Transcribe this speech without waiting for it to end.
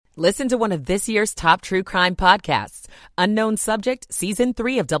Listen to one of this year's top true crime podcasts. Unknown Subject, Season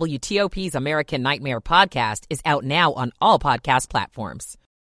 3 of WTOP's American Nightmare podcast is out now on all podcast platforms.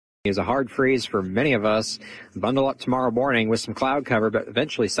 Is a hard freeze for many of us. Bundle up tomorrow morning with some cloud cover, but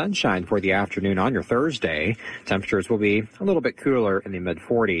eventually sunshine for the afternoon on your Thursday. Temperatures will be a little bit cooler in the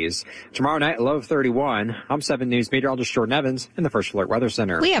mid-40s. Tomorrow night, a low of 31. I'm 7 News meteorologist Jordan Evans in the First Alert Weather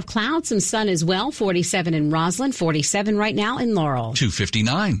Center. We have clouds, some sun as well. 47 in Roslyn, 47 right now in Laurel.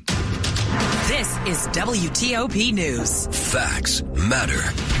 2:59. This is WTOP News. Facts matter.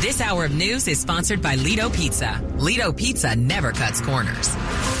 This hour of news is sponsored by Lido Pizza. Lido Pizza never cuts corners.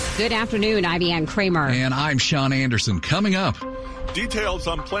 Good afternoon, I'm Ann Kramer. And I'm Sean Anderson. Coming up, details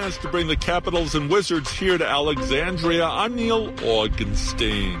on plans to bring the Capitals and Wizards here to Alexandria. I'm Neil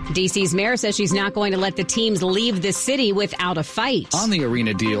Augenstein. D.C.'s mayor says she's not going to let the teams leave the city without a fight. On the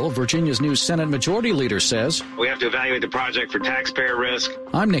arena deal, Virginia's new Senate Majority Leader says, we have to evaluate the project for taxpayer risk.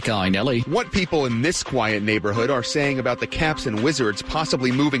 I'm Nick Iannelli. What people in this quiet neighborhood are saying about the Caps and Wizards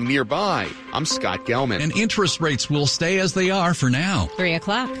possibly moving nearby. I'm Scott Gelman. And interest rates will stay as they are for now. 3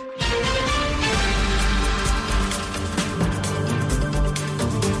 o'clock.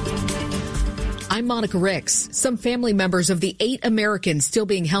 I'm Monica Ricks. Some family members of the 8 Americans still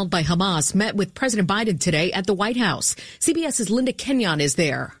being held by Hamas met with President Biden today at the White House. CBS's Linda Kenyon is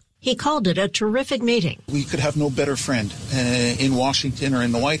there. He called it a terrific meeting. We could have no better friend in Washington or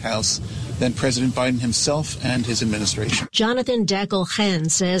in the White House than President Biden himself and his administration. Jonathan Dagel-Chen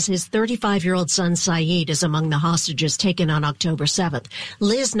says his 35-year-old son Saeed is among the hostages taken on October 7th.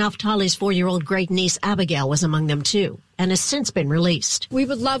 Liz Naftali's 4-year-old great-niece Abigail was among them, too, and has since been released. We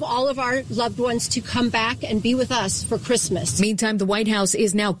would love all of our loved ones to come back and be with us for Christmas. Meantime, the White House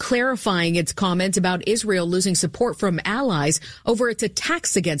is now clarifying its comments about Israel losing support from allies over its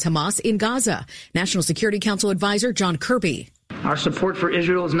attacks against Hamas in Gaza. National Security Council advisor John Kirby. Our support for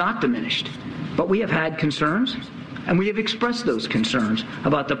Israel is not diminished, but we have had concerns, and we have expressed those concerns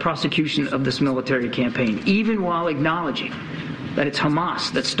about the prosecution of this military campaign, even while acknowledging that it's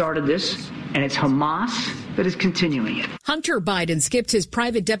Hamas that started this, and it's Hamas that is continuing it. Hunter Biden skipped his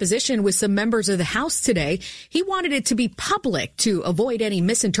private deposition with some members of the House today. He wanted it to be public to avoid any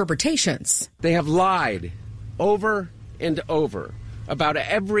misinterpretations. They have lied over and over about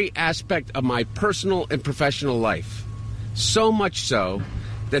every aspect of my personal and professional life. So much so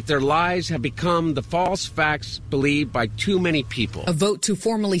that their lies have become the false facts believed by too many people. A vote to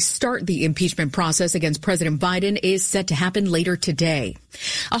formally start the impeachment process against President Biden is set to happen later today.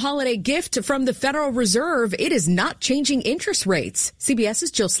 A holiday gift from the Federal Reserve. It is not changing interest rates.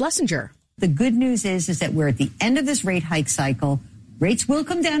 CBS's Jill Schlesinger. The good news is that we're at the end of this rate hike cycle. Rates will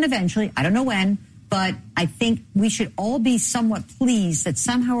come down eventually. I don't know when. But I think we should all be somewhat pleased that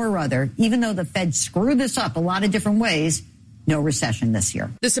somehow or other, even though the Fed screwed this up a lot of different ways, no recession this year.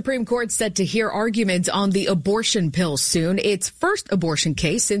 The Supreme Court set to hear arguments on the abortion pill soon. Its first abortion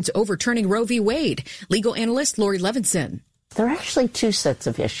case since overturning Roe v. Wade. Legal analyst Lori Levinson. There are actually 2 sets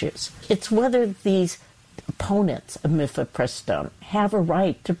of issues. It's whether these opponents of mifepristone have a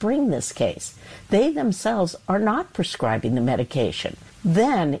right to bring this case. They themselves are not prescribing the medication.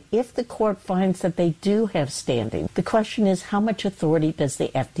 Then, if the court finds that they do have standing, the question is, how much authority does the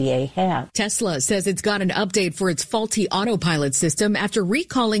FDA have? Tesla says it's got an update for its faulty autopilot system after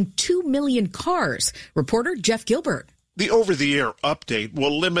recalling 2 million cars. Reporter Jeff Gilbert. The over-the-air update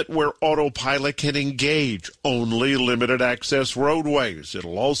will limit where autopilot can engage, only limited access roadways.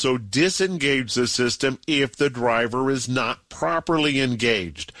 It'll also disengage the system if the driver is not properly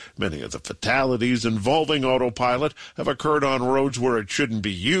engaged. Many of the fatalities involving autopilot have occurred on roads where it shouldn't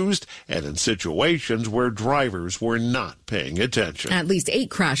be used and in situations where drivers were not paying attention. At least 8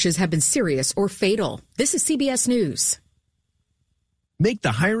 crashes have been serious or fatal. This is CBS News. Make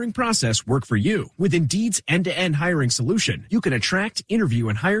the hiring process work for you. With Indeed's end-to-end hiring solution, you can attract, interview,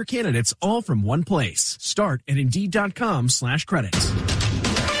 and hire candidates all from one place. Start at Indeed.com/credits.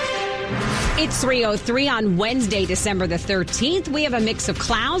 It's 3:03 on Wednesday, December the 13th. We have a mix of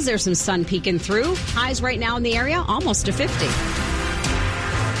clouds. There's some sun peeking through. Highs right now in the area, almost to 50.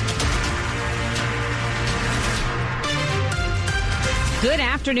 Good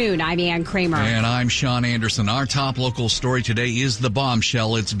afternoon. I'm Ann Kramer. And I'm Sean Anderson. Our top local story today is the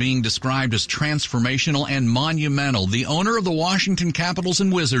bombshell. It's being described as transformational and monumental. The owner of the Washington Capitals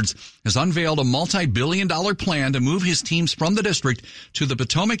and Wizards has unveiled a multi-billion-dollar plan to move his teams from the district to the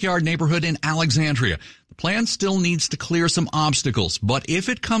Potomac Yard neighborhood in Alexandria. The plan still needs to clear some obstacles, but if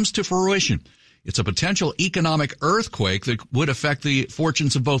it comes to fruition, it's a potential economic earthquake that would affect the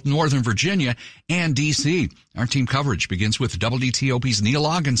fortunes of both Northern Virginia and D.C. Our team coverage begins with WTOP's Neil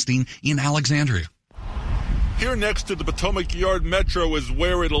Augenstein in Alexandria. Here next to the Potomac Yard Metro is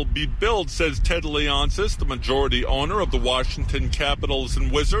where it'll be built, says Ted Leonsis, the majority owner of the Washington Capitals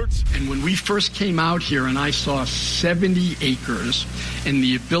and Wizards. And when we first came out here and I saw 70 acres and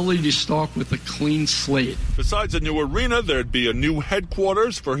the ability to start with a clean slate. Besides a new arena, there'd be a new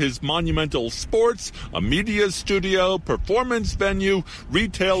headquarters for his Monumental Sports, a media studio, performance venue,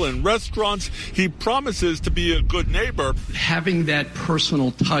 retail and restaurants. He promises to be a good neighbor. Having that personal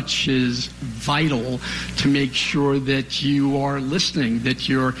touch is vital to make sure that you are listening, that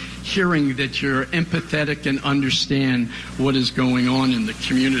you're hearing, that you're empathetic and understand what is going on in the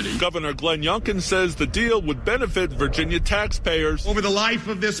community. Governor Glenn Youngkin says the deal would benefit Virginia taxpayers. Over the life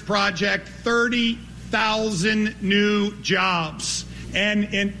of this project, 30,000 new jobs and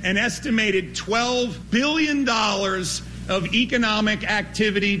an estimated $12 billion of economic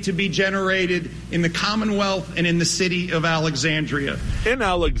activity to be generated in the Commonwealth and in the city of Alexandria. In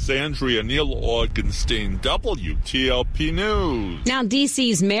Alexandria, Neil Augenstein, WTOP News. Now,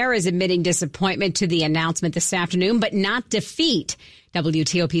 D.C.'s mayor is admitting disappointment to the announcement this afternoon, but not defeat.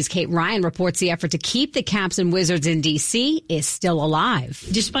 WTOP's Kate Ryan reports the effort to keep the Caps and Wizards in D.C. is still alive.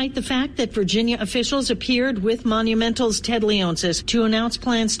 Despite the fact that Virginia officials appeared with Monumental's Ted Leonsis to announce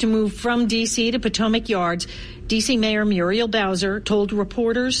plans to move from D.C. to Potomac Yards, D.C. Mayor Muriel Bowser told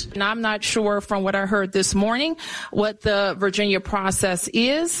reporters, and I'm not sure from what I heard this morning what the Virginia process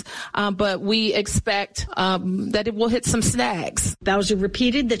is, but we expect that it will hit some snags. Bowser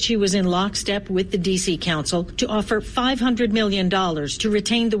repeated that she was in lockstep with the D.C. Council to offer $500 million to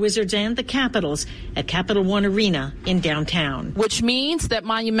retain the Wizards and the Capitals at Capital One Arena in downtown. Which means that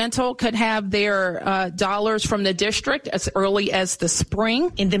Monumental could have their dollars from the district as early as the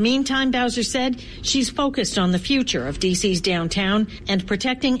spring. In the meantime, Bowser said she's focused on the future of D.C.'s downtown and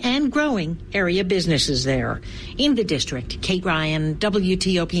protecting and growing area businesses there. In the district, Kate Ryan,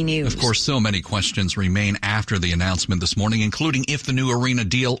 WTOP News. Of course, so many questions remain after the announcement this morning, including if the new arena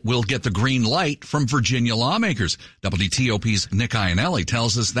deal will get the green light from Virginia lawmakers. WTOP's Nick Iannelli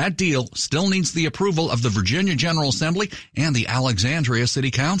tells us that deal still needs the approval of the Virginia General Assembly and the Alexandria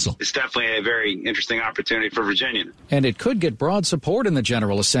City Council. It's definitely a very interesting opportunity for Virginia. And it could get broad support in the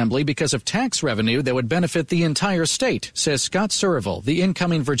General Assembly because of tax revenue that would benefit the entire state, says Scott Surville, the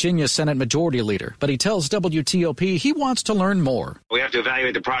incoming Virginia Senate Majority Leader. But he tells WTOP he wants to learn more. We have to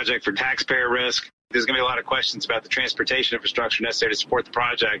evaluate the project for taxpayer risk. There's going to be a lot of questions about the transportation infrastructure necessary to support the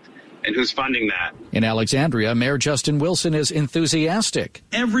project and who's funding that. In Alexandria, Mayor Justin Wilson is enthusiastic.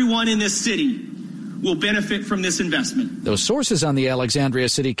 Everyone in this city will benefit from this investment. Those sources on the Alexandria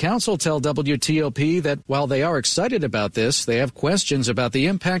City Council tell WTOP that while they are excited about this, they have questions about the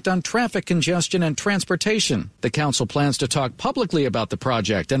impact on traffic congestion and transportation. The council plans to talk publicly about the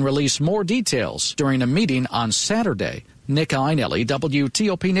project and release more details during a meeting on Saturday. Nick Iannelli,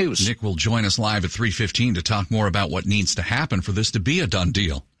 WTOP News. Nick will join us live at 3:15 to talk more about what needs to happen for this to be a done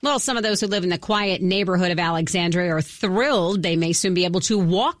deal. Well, some of those who live in the quiet neighborhood of Alexandria are thrilled they may soon be able to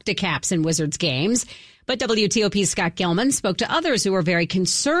walk to Caps and Wizards games. But WTOP's Scott Gelman spoke to others who are very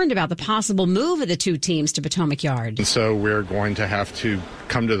concerned about the possible move of the two teams to Potomac Yard. And so we're going to have to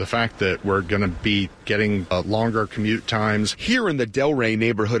come to the fact that we're going to be getting longer commute times. Here in the Delray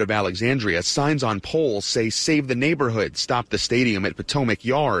neighborhood of Alexandria, signs on poles say save the neighborhood, stop the stadium at Potomac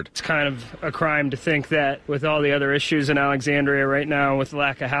Yard. It's kind of a crime to think that with all the other issues in Alexandria right now with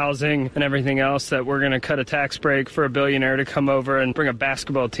lack of housing and everything else that we're going to cut a tax break for a billionaire to come over and bring a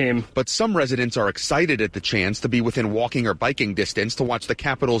basketball team. But some residents are excited at the chance to be within walking or biking distance to watch the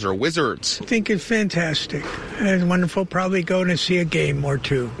Capitals or Wizards. I think it's fantastic. It's wonderful. Probably go to see a game or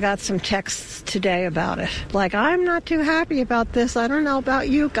two. Got some texts today about it. Like, I'm not too happy about this. I don't know about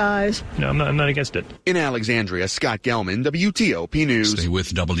you guys. No, I'm not against it. In Alexandria, Scott Gelman, WTOP News. Stay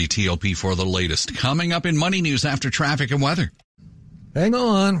with WTOP for the latest. Coming up in Money News after traffic and weather. Hang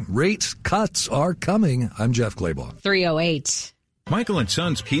on. Rate cuts are coming. I'm Jeff Claybaugh. 3:08. Michael &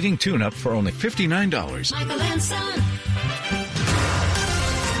 Son's heating tune-up for only $59. Michael & Son.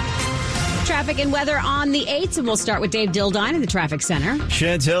 Traffic and weather on the 8th, and we'll start with Dave Dildine in the traffic center.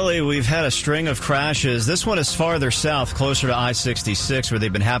 Chantilly, we've had a string of crashes. This one is farther south, closer to I-66, where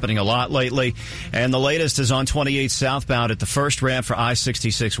they've been happening a lot lately. And the latest is on 28 southbound at the first ramp for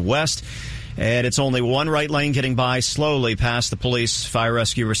I-66 west. And it's only one right lane getting by slowly past the police fire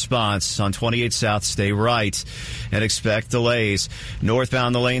rescue response. On 28 South, stay right and expect delays.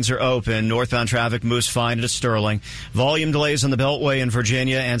 Northbound, the lanes are open. Northbound traffic moves fine into Sterling. Volume delays on the Beltway in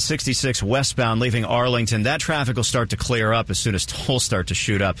Virginia and 66 westbound leaving Arlington. That traffic will start to clear up as soon as tolls start to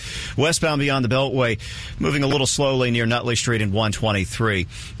shoot up. Westbound beyond the Beltway, moving a little slowly near Nutley Street and 123,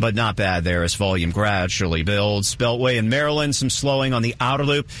 but not bad there as volume gradually builds. Beltway in Maryland, some slowing on the outer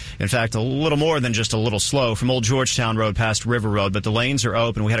loop. In fact, a little more than just a little slow from Old Georgetown Road past River Road, but the lanes are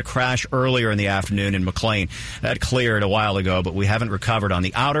open. We had a crash earlier in the afternoon in McLean. That cleared a while ago, but we haven't recovered on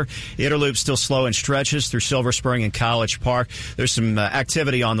the outer. Interloop still slow in stretches through Silver Spring and College Park. There's some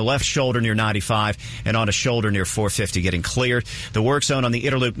activity on the left shoulder near 95 and on a shoulder near 450 getting cleared. The work zone on the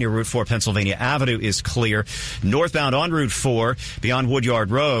Interloop near Route 4 Pennsylvania Avenue is clear. Northbound on Route 4 beyond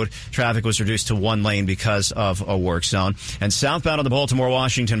Woodyard Road, traffic was reduced to one lane because of a work zone. And southbound on the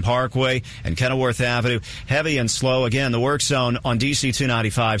Baltimore-Washington Parkway and Kenilworth Avenue, heavy and slow. Again, the work zone on DC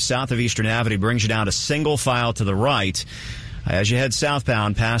 295 south of Eastern Avenue brings you down to single file to the right as you head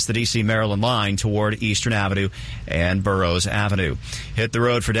southbound past the D.C. Maryland line toward Eastern Avenue and Burroughs Avenue. Hit the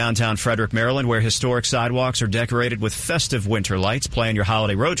road for downtown Frederick, Maryland, where historic sidewalks are decorated with festive winter lights. Plan your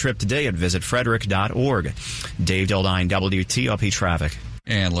holiday road trip today at visitfrederick.org. Dave Dildine, WTOP Traffic.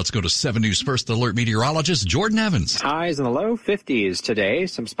 And let's go to 7 News First Alert meteorologist Jordan Evans. Highs in the low 50s today.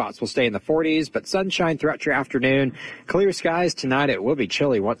 Some spots will stay in the 40s, but sunshine throughout your afternoon. Clear skies tonight. It will be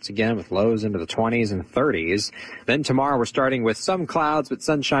chilly once again with lows into the 20s and 30s. Then tomorrow we're starting with some clouds, but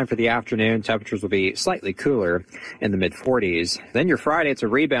sunshine for the afternoon. Temperatures will be slightly cooler in the mid-40s. Then your Friday, it's a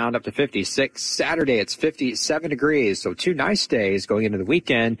rebound up to 56. Saturday, it's 57 degrees. So 2 nice days going into the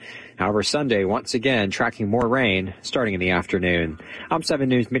weekend. However, Sunday, once again, tracking more rain starting in the afternoon. I'm 7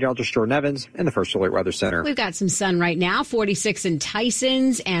 News meteorologist Jordan Evans in the First Alert Weather Center. We've got some sun right now, 46 in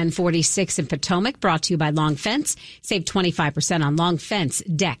Tysons and 46 in Potomac, brought to you by Long Fence. Save 25% on Long Fence,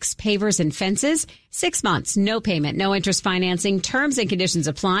 decks, pavers, and fences. 6 months, no payment, no interest financing. Terms and conditions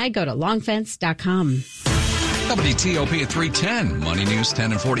apply. Go to longfence.com. WTOP at 3:10. Money News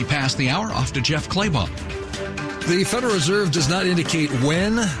 10 and 40 past the hour. Off to Jeff Clabaugh. The Federal Reserve does not indicate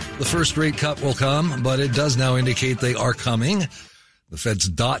when the first rate cut will come, but it does now indicate they are coming. The Fed's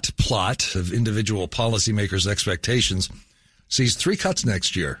dot plot of individual policymakers' expectations sees 3 cuts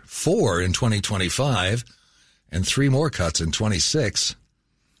next year, 4 in 2025, and 3 more cuts in 26.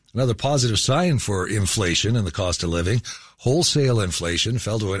 Another positive sign for inflation and the cost of living. Wholesale inflation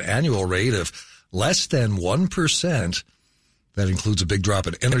fell to an annual rate of less than 1%. That includes a big drop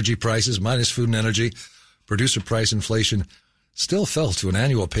in energy prices, minus food and energy. Producer price inflation still fell to an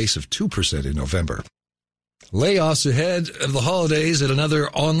annual pace of 2% in November. Layoffs ahead of the holidays at another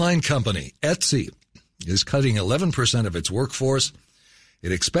online company. Etsy is cutting 11% of its workforce.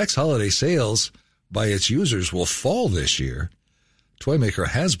 It expects holiday sales by its users will fall this year. Toy maker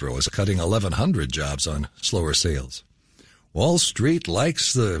Hasbro is cutting 1,100 jobs on slower sales. Wall Street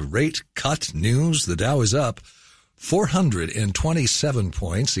likes the rate cut news. The Dow is up 427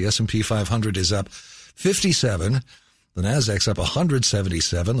 points. The S&P 500 is up 57. The Nasdaq's up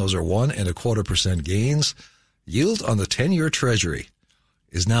 177. Those are 1.25% gains. Yield on the 10-year Treasury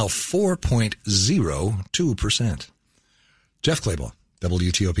is now 4.02%. Jeff Clabaugh,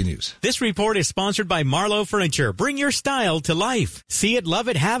 WTOP News. This report is sponsored by Marlowe Furniture. Bring your style to life. See it, love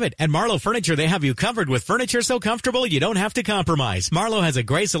it, have it. At Marlowe Furniture, they have you covered with furniture so comfortable you don't have to compromise. Marlowe has a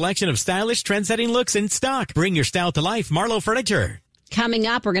great selection of stylish, trend-setting looks in stock. Bring your style to life. Marlowe Furniture. Coming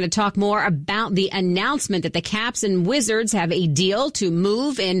up, we're going to talk more about the announcement that the Caps and Wizards have a deal to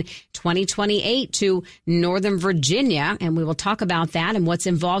move in 2028 to Northern Virginia. And we will talk about that and what's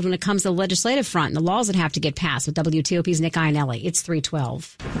involved when it comes to the legislative front and the laws that have to get passed with WTOP's Nick Iannelli. It's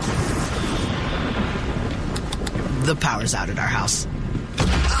 3:12. The power's out at our house.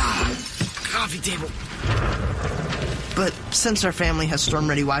 Coffee table. But since our family has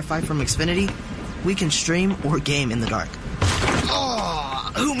storm-ready Wi-Fi from Xfinity, we can stream or game in the dark.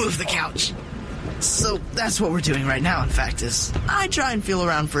 Oh, who moved the couch? So that's what we're doing right now, in fact, is I try and feel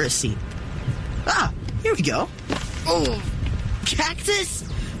around for a seat. Ah, here we go. Oh, cactus?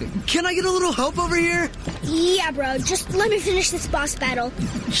 Can I get a little help over here? Yeah, bro, just let me finish this boss battle.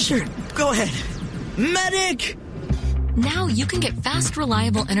 Sure, go ahead. Medic! Now you can get fast,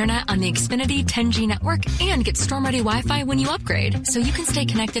 reliable internet on the Xfinity 10G network and get storm-ready Wi-Fi when you upgrade, so you can stay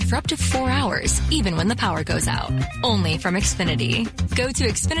connected for up to 4 hours, even when the power goes out. Only from Xfinity. Go to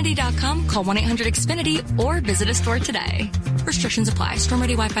Xfinity.com, call 1-800-XFINITY, or visit a store today. Restrictions apply.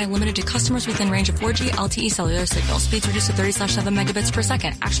 Storm-ready Wi-Fi limited to customers within range of 4G LTE cellular signal. Speeds reduced to 30/7 megabits per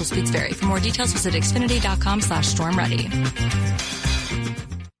second. Actual speeds vary. For more details, visit Xfinity.com/stormready.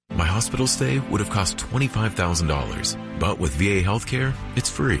 My hospital stay would have cost $25,000, but with VA healthcare, it's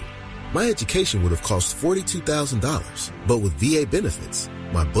free. My education would have cost $42,000, but with VA benefits,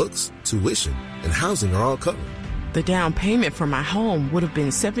 my books, tuition, and housing are all covered. The down payment for my home would have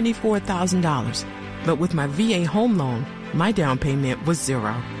been $74,000, but with my VA home loan, my down payment was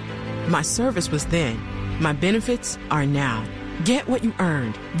 $0. My service was then. My benefits are now. Get what you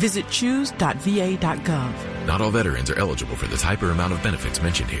earned. Visit choose.va.gov. Not all veterans are eligible for the type or amount of benefits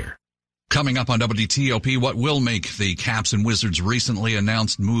mentioned here. Coming up on WTOP, what will make the Caps and Wizards' recently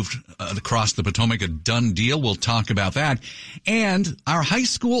announced move across the Potomac a done deal? We'll talk about that. And our high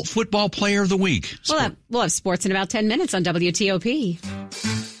school football player of the week. We'll have sports in about 10 minutes on WTOP.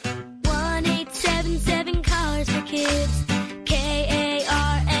 1-877 Cars for Kids.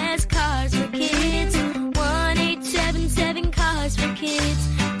 K-A-R-S Cars for Kids. 1-877 Cars for Kids.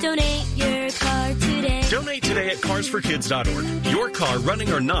 Donate your car today. Donate today at carsforkids.org. Your car,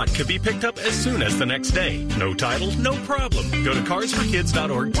 running or not, could be picked up as soon as the next day. No title, no problem. Go to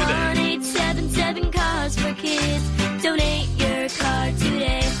carsforkids.org today. 1-877 Cars for Kids. Donate your car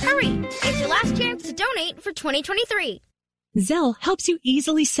today. Hurry! It's your last chance to donate for 2023. Zelle helps you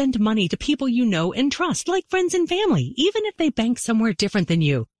easily send money to people you know and trust, like friends and family, even if they bank somewhere different than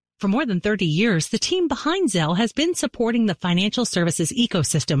you. For more than 30 years, the team behind Zelle has been supporting the financial services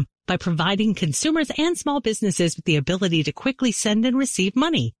ecosystem by providing consumers and small businesses with the ability to quickly send and receive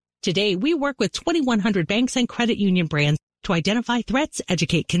money. Today, we work with 2,100 banks and credit union brands to identify threats,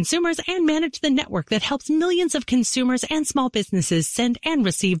 educate consumers, and manage the network that helps millions of consumers and small businesses send and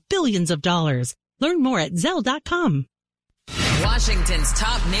receive billions of dollars. Learn more at Zelle.com. Washington's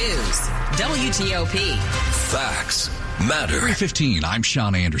top news, WTOP. Facts matter. 3:15, I'm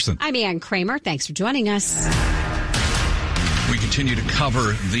Sean Anderson. I'm Ann Kramer. Thanks for joining us. We continue to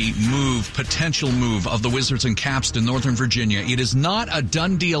cover the potential move of the Wizards and Caps to Northern Virginia. It is not a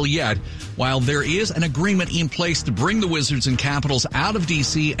done deal yet. While there is an agreement in place to bring the Wizards and Capitals out of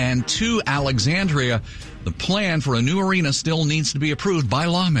D.C. and to Alexandria, the plan for a new arena still needs to be approved by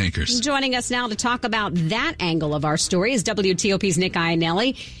lawmakers. Joining us now to talk about that angle of our story is WTOP's Nick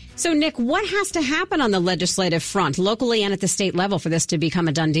Iannelli. So, Nick, what has to happen on the legislative front, locally and at the state level, for this to become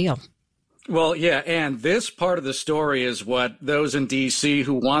a done deal? Well, yeah, and this part of the story is what those in D.C.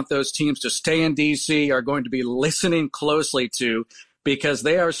 who want those teams to stay in D.C. are going to be listening closely to, because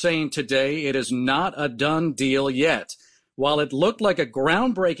they are saying today it is not a done deal yet. While it looked like a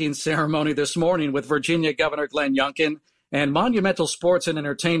groundbreaking ceremony this morning with Virginia Governor Glenn Youngkin and Monumental Sports and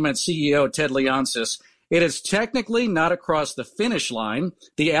Entertainment CEO Ted Leonsis, it is technically not across the finish line.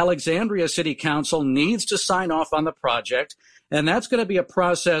 The Alexandria City Council needs to sign off on the project, and that's going to be a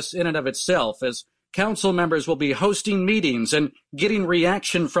process in and of itself, as council members will be hosting meetings and getting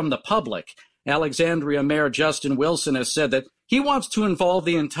reaction from the public. Alexandria Mayor Justin Wilson has said that he wants to involve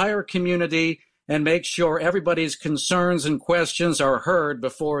the entire community and make sure everybody's concerns and questions are heard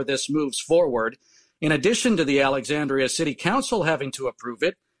before this moves forward. In addition to the Alexandria City Council having to approve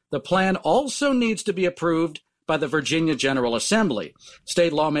it, the plan also needs to be approved by the Virginia General Assembly.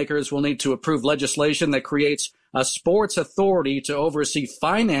 State lawmakers will need to approve legislation that creates a sports authority to oversee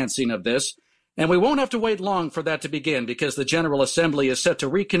financing of this. And we won't have to wait long for that to begin, because the General Assembly is set to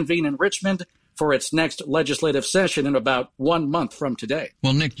reconvene in Richmond for its next legislative session in about 1 month from today.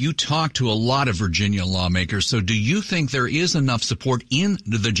 Well, Nick, you talk to a lot of Virginia lawmakers, so do you think there is enough support in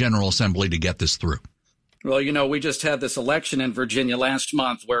the General Assembly to get this through? Well, you know, we just had this election in Virginia last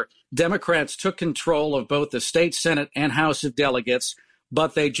month where Democrats took control of both the state Senate and House of Delegates,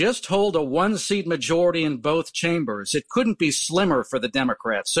 but they just hold a one-seat majority in both chambers. It couldn't be slimmer for the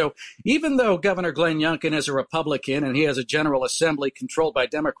Democrats. So even though Governor Glenn Youngkin is a Republican and he has a General Assembly controlled by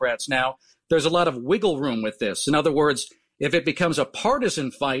Democrats now, there's a lot of wiggle room with this. In other words, if it becomes a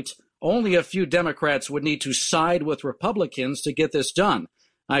partisan fight, only a few Democrats would need to side with Republicans to get this done.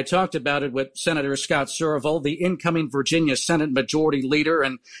 I talked about it with Senator Scott Surville, the incoming Virginia Senate Majority Leader,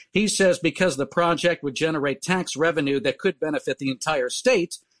 and he says because the project would generate tax revenue that could benefit the entire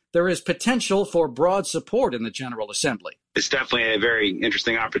state, there is potential for broad support in the General Assembly. It's definitely a very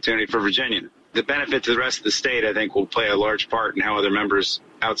interesting opportunity for Virginia. The benefit to the rest of the state, I think, will play a large part in how other members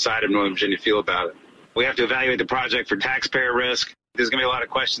outside of Northern Virginia feel about it. We have to evaluate the project for taxpayer risk. There's going to be a lot of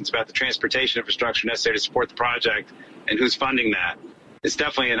questions about the transportation infrastructure necessary to support the project and who's funding that. It's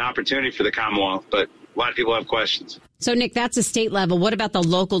definitely an opportunity for the Commonwealth, but a lot of people have questions. So, Nick, that's a state level. What about the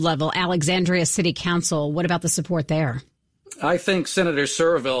local level, Alexandria City Council? What about the support there? I think Senator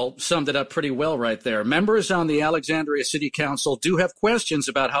Surville summed it up pretty well right there. Members on the Alexandria City Council do have questions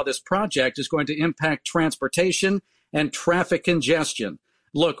about how this project is going to impact transportation and traffic congestion.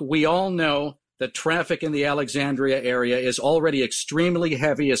 Look, we all know that traffic in the Alexandria area is already extremely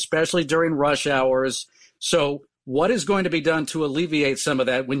heavy, especially during rush hours. So what is going to be done to alleviate some of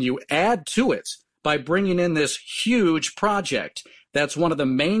that when you add to it by bringing in this huge project? That's one of the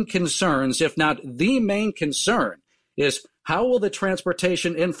main concerns, if not the main concern, is how will the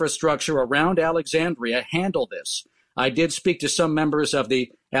transportation infrastructure around Alexandria handle this? I did speak to some members of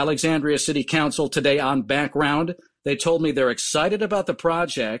the Alexandria City Council today on Background. They told me they're excited about the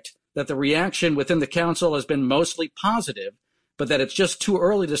project, that the reaction within the council has been mostly positive, but that it's just too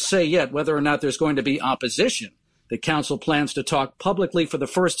early to say yet whether or not there's going to be opposition. The council plans to talk publicly for the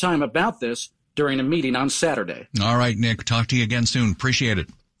first time about this during a meeting on Saturday. All right, Nick. Talk to you again soon. Appreciate it.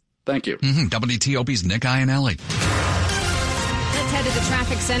 Thank you. WTOP's Nick Iannelli. Let's head to the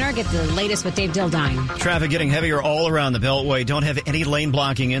traffic center, get the latest with Dave Dildine. Traffic getting heavier all around the Beltway. Don't have any lane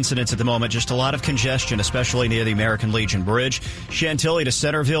blocking incidents at the moment. Just a lot of congestion, especially near the American Legion Bridge. Chantilly to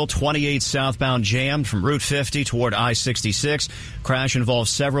Centerville, 28 southbound jammed from Route 50 toward I-66. Crash involved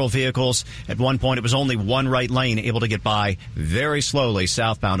several vehicles. At one point, it was only one right lane able to get by very slowly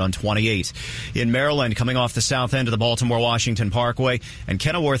southbound on 28. In Maryland, coming off the south end of the Baltimore-Washington Parkway and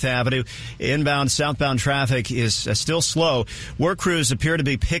Kenilworth Avenue, inbound southbound traffic is still slow. Work crews appear to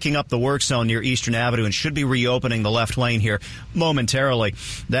be picking up the work zone near Eastern Avenue and should be reopening the left lane here momentarily.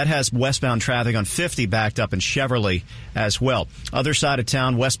 That has westbound traffic on 50 backed up in Cheverly as well. Other side of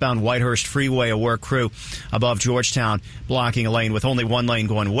town, westbound Whitehurst Freeway, a work crew above Georgetown blocking a lane with only one lane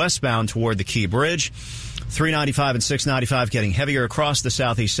going westbound toward the Key Bridge. 395 and 695 getting heavier across the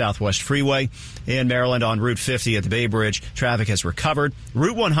southeast-southwest freeway. In Maryland on Route 50 at the Bay Bridge, traffic has recovered.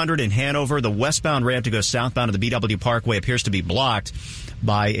 Route 100 in Hanover, the westbound ramp to go southbound of the BW Parkway appears to be blocked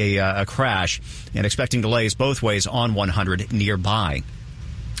by a crash, and expecting delays both ways on 100 nearby.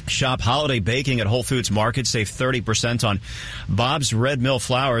 Shop holiday baking at Whole Foods Market. Save 30% on Bob's Red Mill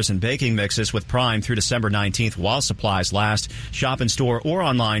flours and baking mixes with Prime through December 19th while supplies last. Shop in store or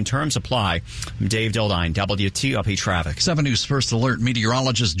online. Terms apply. I'm Dave Dildine, WTOP Traffic. 7 News First Alert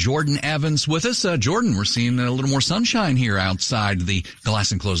meteorologist Jordan Evans with us. Jordan, we're seeing a little more sunshine here outside the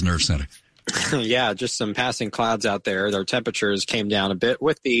Glass Enclosed Nerve Center. Yeah, just some passing clouds out there. Their temperatures came down a bit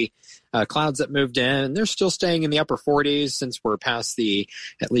with the clouds that moved in. They're still staying in the upper 40s since we're past the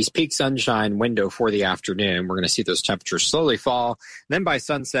at least peak sunshine window for the afternoon. We're going to see those temperatures slowly fall. And then by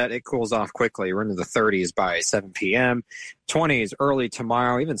sunset, it cools off quickly. We're into the 30s by 7 p.m., 20s early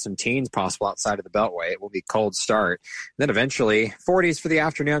tomorrow, even some teens possible outside of the Beltway. It will be a cold start. And then eventually 40s for the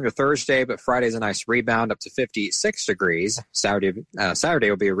afternoon or Thursday, but Friday's a nice rebound up to 56 degrees. Saturday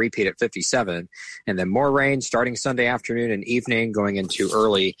will be a repeat at 57. And then more rain starting Sunday afternoon and evening going into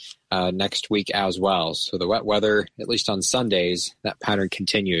early next week as well. So the wet weather, at least on Sundays, that pattern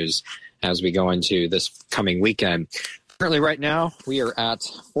continues as we go into this coming weekend. Currently right now, we are at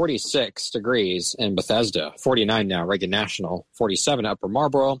 46 degrees in Bethesda, 49 now, Reagan National, 47 Upper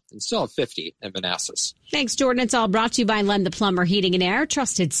Marlboro, and still at 50 in Manassas. Thanks, Jordan. It's all brought to you by Len the Plumber Heating and Air.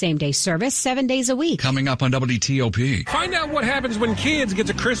 Trusted same-day service, 7 days a week. Coming up on WTOP. Find out what happens when kids get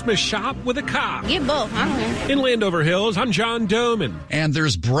to Christmas shop with a cop. Get both. I don't know. In Landover Hills, I'm John Doman. And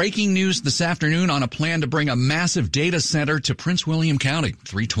there's breaking news this afternoon on a plan to bring a massive data center to Prince William County.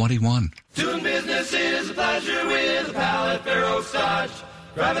 321. Doing business is a pleasure with a pal at Fair Oaks Dodge.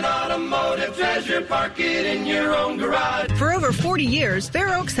 Drive an automotive treasure, park it in your own garage. For over 40 years,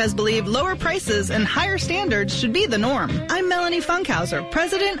 Fair Oaks has believed lower prices and higher standards should be the norm. I'm Melanie Funkhauser,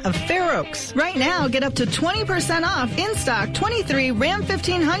 president of Fair Oaks. Right now, get up to 20% off in-stock 23 Ram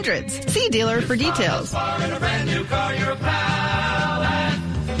 1500s. See dealer for details. Fair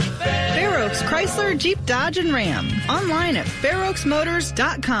Oaks Chrysler, Jeep, Dodge, and Ram. Online at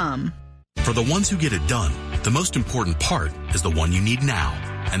fairoaksmotors.com. For the ones who get it done, the most important part is the one you need now.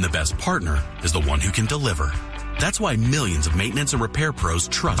 And the best partner is the one who can deliver. That's why millions of maintenance and repair pros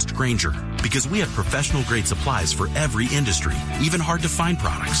trust Grainger. Because we have professional-grade supplies for every industry, even hard-to-find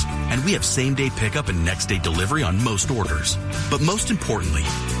products. And we have same-day pickup and next-day delivery on most orders. But most importantly,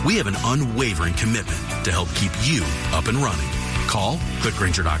 we have an unwavering commitment to help keep you up and running. Call, click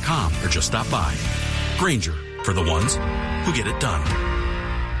Grainger.com, or just stop by. Grainger, for the ones who get it done.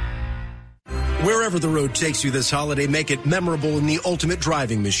 Wherever the road takes you this holiday, make it memorable in the ultimate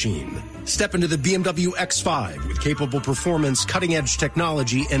driving machine. Step into the BMW X5 with capable performance, cutting-edge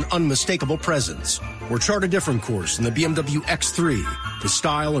technology, and unmistakable presence. Or chart a different course in the BMW X3. With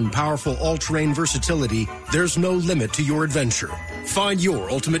style and powerful all-terrain versatility, there's no limit to your adventure. Find your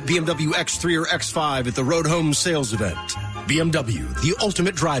ultimate BMW X3 or X5 at the Road Home sales event. BMW, the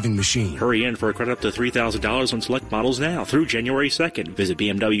ultimate driving machine. Hurry in for a credit up to $3,000 on select models now through January 2nd. Visit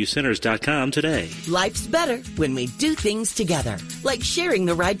BMWCenters.com today. Life's better when we do things together, like sharing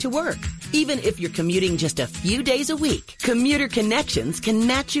the ride to work. Even if you're commuting just a few days a week, Commuter Connections can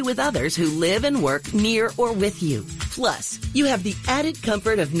match you with others who live and work near or with you. Plus, you have the added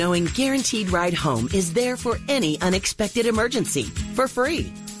comfort of knowing Guaranteed Ride Home is there for any unexpected emergency for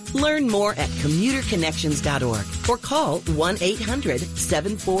free. Learn more at commuterconnections.org or call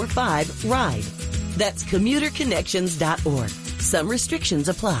 1-800-745-RIDE. That's commuterconnections.org. Some restrictions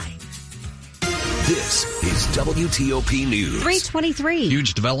apply. This is WTOP News. 323.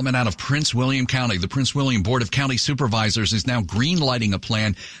 Huge development out of Prince William County. The Prince William Board of County Supervisors is now greenlighting a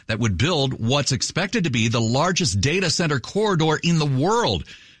plan that would build what's expected to be the largest data center corridor in the world.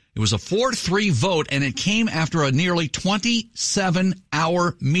 It was a 4-3 vote, and it came after a nearly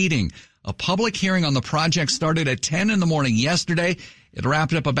 27-hour meeting. A public hearing on the project started at 10 in the morning yesterday. It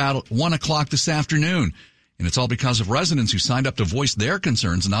wrapped up about 1 o'clock this afternoon. And it's all because of residents who signed up to voice their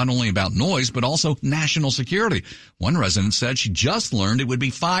concerns, not only about noise, but also national security. One resident said she just learned it would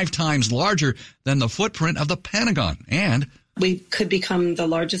be 5 times larger than the footprint of the Pentagon. And we could become the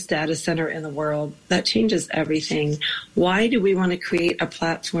largest data center in the world. That changes everything. Why do we want to create a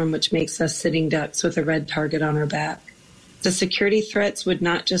platform which makes us sitting ducks with a red target on our back? The security threats would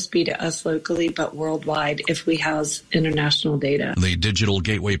not just be to us locally, but worldwide if we house international data. The digital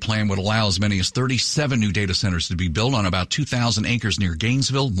gateway plan would allow as many as 37 new data centers to be built on about 2,000 acres near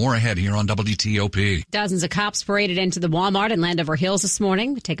Gainesville. More ahead here on WTOP. Dozens of cops paraded into the Walmart in Landover Hills this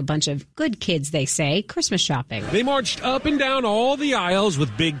morning to take a bunch of good kids, they say, Christmas shopping. They marched up and down all the aisles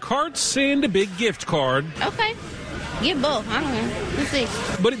with big carts and a big gift card. Okay. Get both. I don't know. Let's see.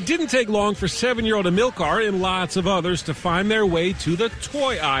 But it didn't take long for 7-year-old Amilcar and lots of others to find their way to the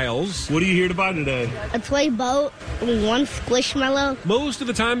toy aisles. What are you here to buy today? A toy boat, 1 squishmallow. Most of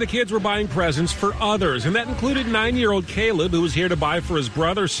the time, the kids were buying presents for others, and that included 9-year-old Caleb, who was here to buy for his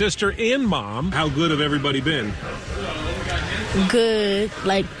brother, sister, and mom. How good have everybody been? Good.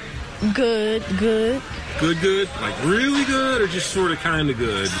 Good. Good? Like really good or just sort of kind of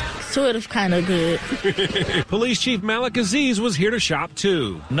good? Sort of kind of good. Police Chief Malik Aziz was here to shop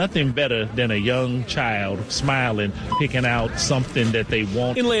too. Nothing better than a young child smiling, picking out something that they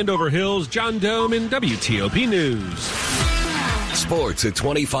want. In Landover Hills, John Doman, WTOP News. Sports at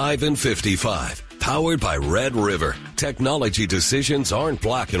 25 and 55. Powered by Red River. Technology decisions aren't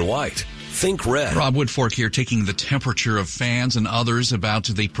black and white. Think red. Rob Woodfork here, taking the temperature of fans and others about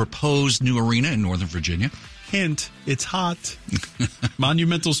the proposed new arena in Northern Virginia. Hint, it's hot.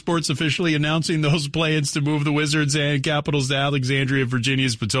 Monumental Sports officially announcing those plans to move the Wizards and Capitals to Alexandria,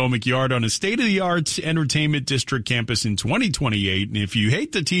 Virginia's Potomac Yard on a state-of-the-art entertainment district campus in 2028. And if you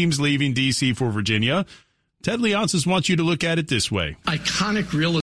hate the teams leaving D.C. for Virginia, Ted Leonsis wants you to look at it this way. Iconic real